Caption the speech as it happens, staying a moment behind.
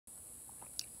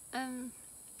Um,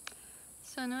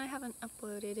 so I know I haven't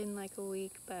uploaded in like a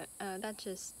week, but that's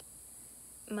just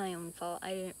my own fault.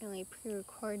 I didn't really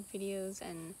pre-record videos,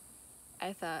 and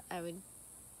I thought I would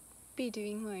be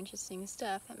doing more interesting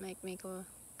stuff that might make a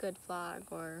good vlog,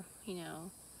 or,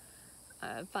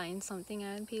 find something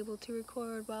I'd be able to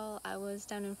record while I was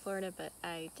down in Florida, but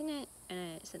I didn't,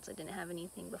 and since I didn't have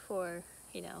anything before,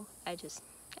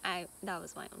 that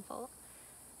was my own fault.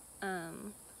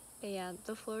 But yeah,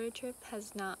 the Florida trip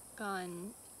has not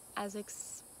gone as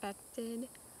expected.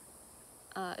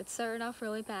 It started off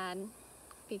really bad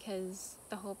because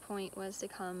the whole point was to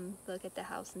come look at the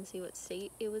house and see what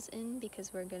state it was in,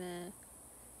 because we're gonna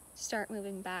start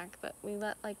moving back. But we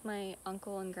let like my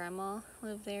uncle and grandma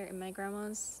live there, and my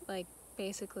grandma's like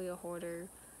basically a hoarder,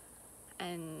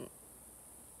 and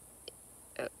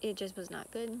it just was not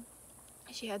good.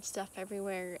 She had stuff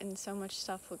everywhere, and so much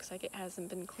stuff looks like it hasn't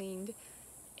been cleaned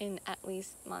in at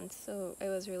least months, so it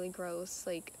was really gross.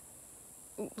 Like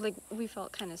we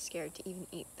felt kind of scared to even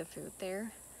eat the food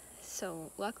there.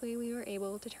 So luckily we were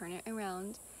able to turn it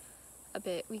around a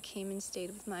bit. We came and stayed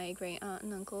with my great aunt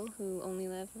and uncle, who only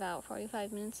live about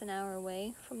 45 minutes an hour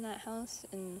away from that house,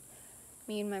 and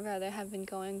me and my brother have been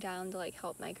going down to like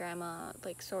help my grandma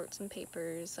like sort some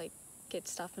papers, like get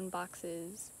stuff in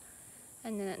boxes,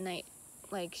 and then at night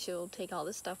like she'll take all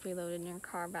the stuff we loaded in her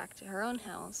car back to her own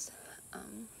house.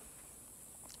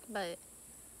 But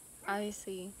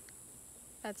obviously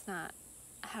that's not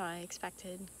how I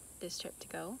expected this trip to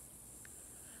go.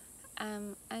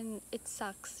 And it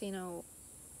sucks, it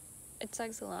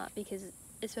sucks a lot, because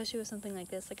especially with something like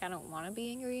this, like I don't want to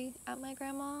be angry at my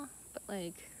grandma, but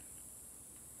like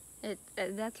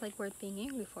that's like worth being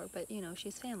angry for, but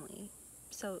she's family,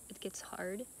 so it gets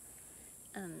hard.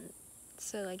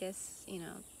 So I guess,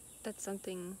 that's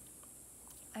something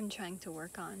I'm trying to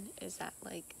work on, is that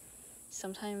like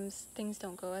sometimes things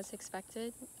don't go as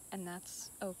expected, and that's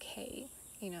okay,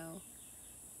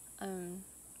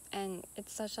 and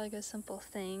it's such like a simple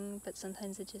thing, but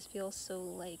sometimes it just feels so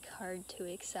like hard to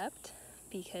accept,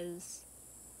 because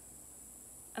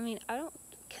I don't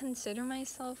consider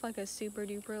myself like a super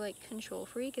duper like control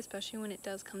freak, especially when it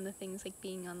does come to things like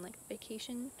being on like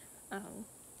vacation.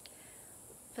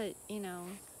 But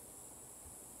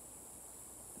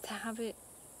to have it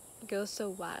go so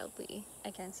wildly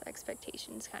against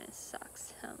expectations kind of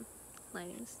sucks.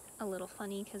 Lighting's a little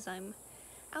funny because I'm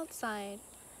outside.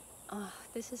 Oh,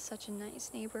 this is such a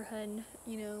nice neighborhood.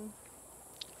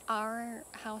 Our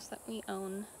house that we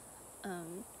own,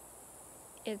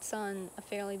 it's on a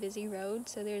fairly busy road,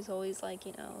 so there's always like,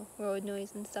 road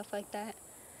noise and stuff like that.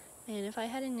 And if I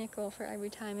had a nickel for every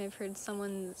time I've heard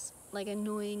someone's like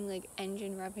annoying like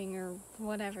engine revving or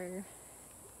whatever,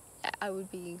 I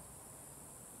would be,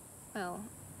 well,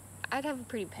 I'd have a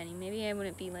pretty penny. Maybe I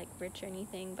wouldn't be like rich or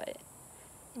anything, but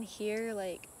in here,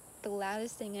 like, the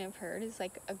loudest thing I've heard is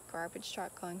like a garbage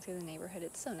truck going through the neighborhood.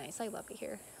 It's so nice. I love it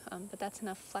here. But that's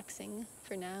enough flexing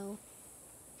for now.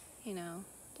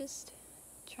 Just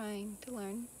trying to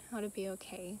learn how to be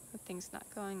okay with things not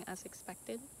going as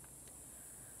expected.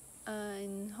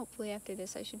 And hopefully after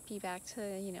this I should be back to,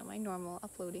 my normal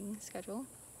uploading schedule.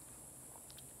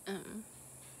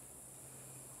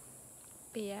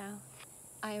 But yeah,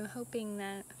 I'm hoping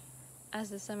that as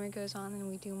the summer goes on and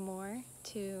we do more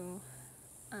to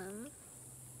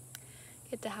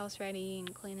get the house ready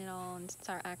and clean it all and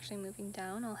start actually moving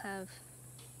down, I'll have,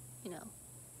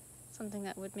 something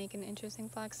that would make an interesting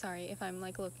vlog. Sorry if I'm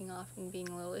like looking off and being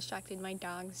a little distracted. My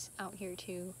dog's out here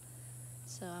too,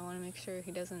 so I want to make sure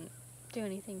he doesn't do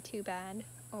anything too bad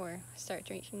or start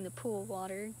drinking the pool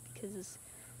water, because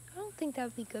I don't think that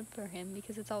would be good for him,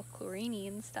 because it's all chloriney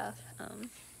and stuff.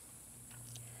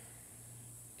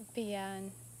 But yeah,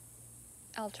 and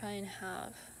I'll try and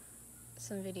have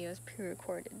some videos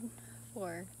pre-recorded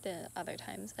for the other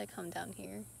times I come down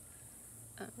here,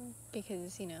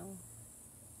 because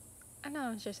I know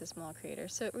I'm just a small creator,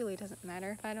 so it really doesn't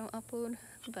matter if I don't upload,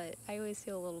 but I always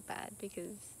feel a little bad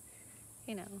because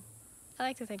I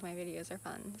like to think my videos are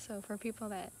fun. So for people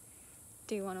that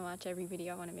do want to watch every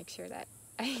video, I want to make sure that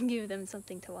I give them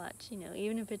something to watch,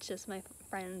 even if it's just my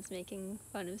friends making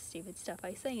fun of stupid stuff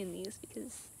I say in these,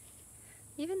 because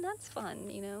even that's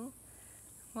fun.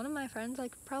 One of my friends,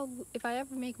 like, probably, if I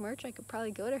ever make merch, I could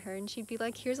probably go to her and she'd be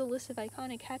like, here's a list of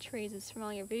iconic catchphrases from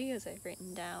all your videos I've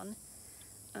written down.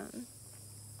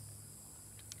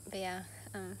 But yeah,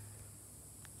 I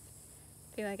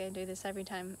feel like I do this every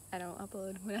time I don't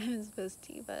upload when I'm supposed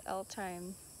to, but I'll try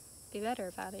and be better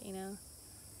about it,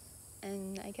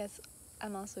 And I guess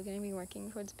I'm also going to be working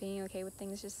towards being okay with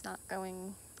things just not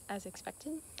going as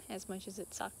expected, as much as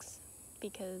it sucks,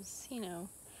 because,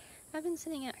 I've been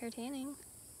sitting out here tanning,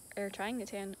 or trying to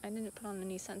tan. I didn't put on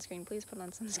any sunscreen. Please put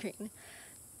on sunscreen.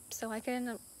 So I could end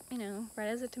up, red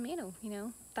as a tomato,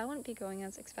 That wouldn't be going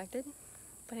as expected,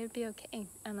 but it'd be okay,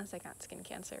 unless I got skin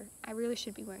cancer. I really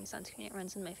should be wearing sunscreen. It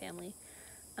runs in my family.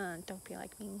 Don't be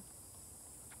like me.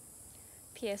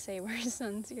 PSA, wear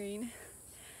sunscreen.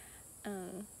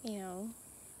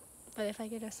 But if I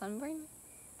get a sunburn,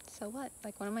 so what?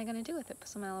 Like, what am I gonna do with it? Put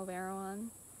some aloe vera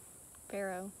on.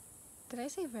 Vero. Did I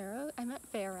say Vero? I meant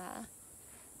Vera.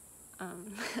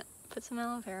 Put some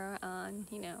aloe vera on,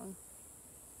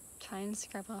 try and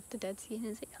scrub off the dead skin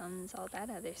as it comes, all that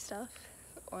other stuff.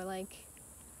 Or like,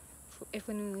 if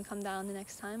when we come down the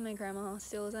next time my grandma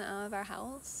still isn't out of our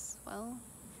house, well,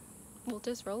 we'll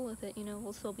just roll with it,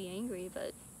 we'll still be angry,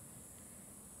 but,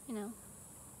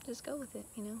 just go with it,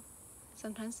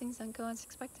 Sometimes things don't go as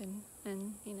expected,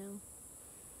 and,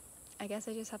 I guess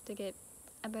I just have to get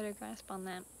a better grasp on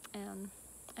that, and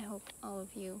I hope all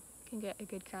of you can get a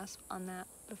good grasp on that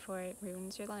before it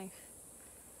ruins your life.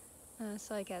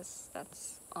 So I guess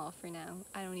that's all for now.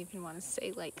 I don't even want to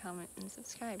say like, comment, and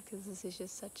subscribe, because this is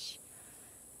just such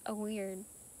a weird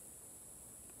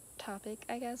topic,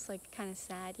 I guess, like kind of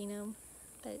sad,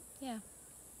 but yeah.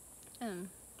 And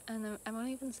I won't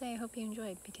even say I hope you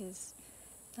enjoyed, because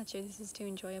I'm not sure this is too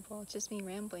enjoyable. It's just me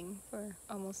rambling for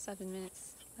almost 7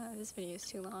 minutes. This video is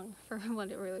too long for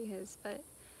what it really is, but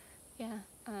yeah,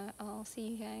 I'll see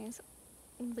you guys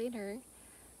later.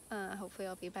 Hopefully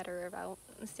I'll be better about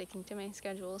sticking to my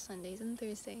schedule Sundays and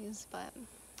Thursdays, but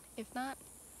if not,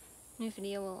 new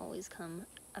video will always come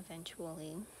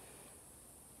eventually.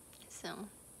 So,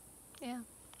 yeah,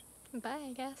 bye,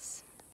 I guess.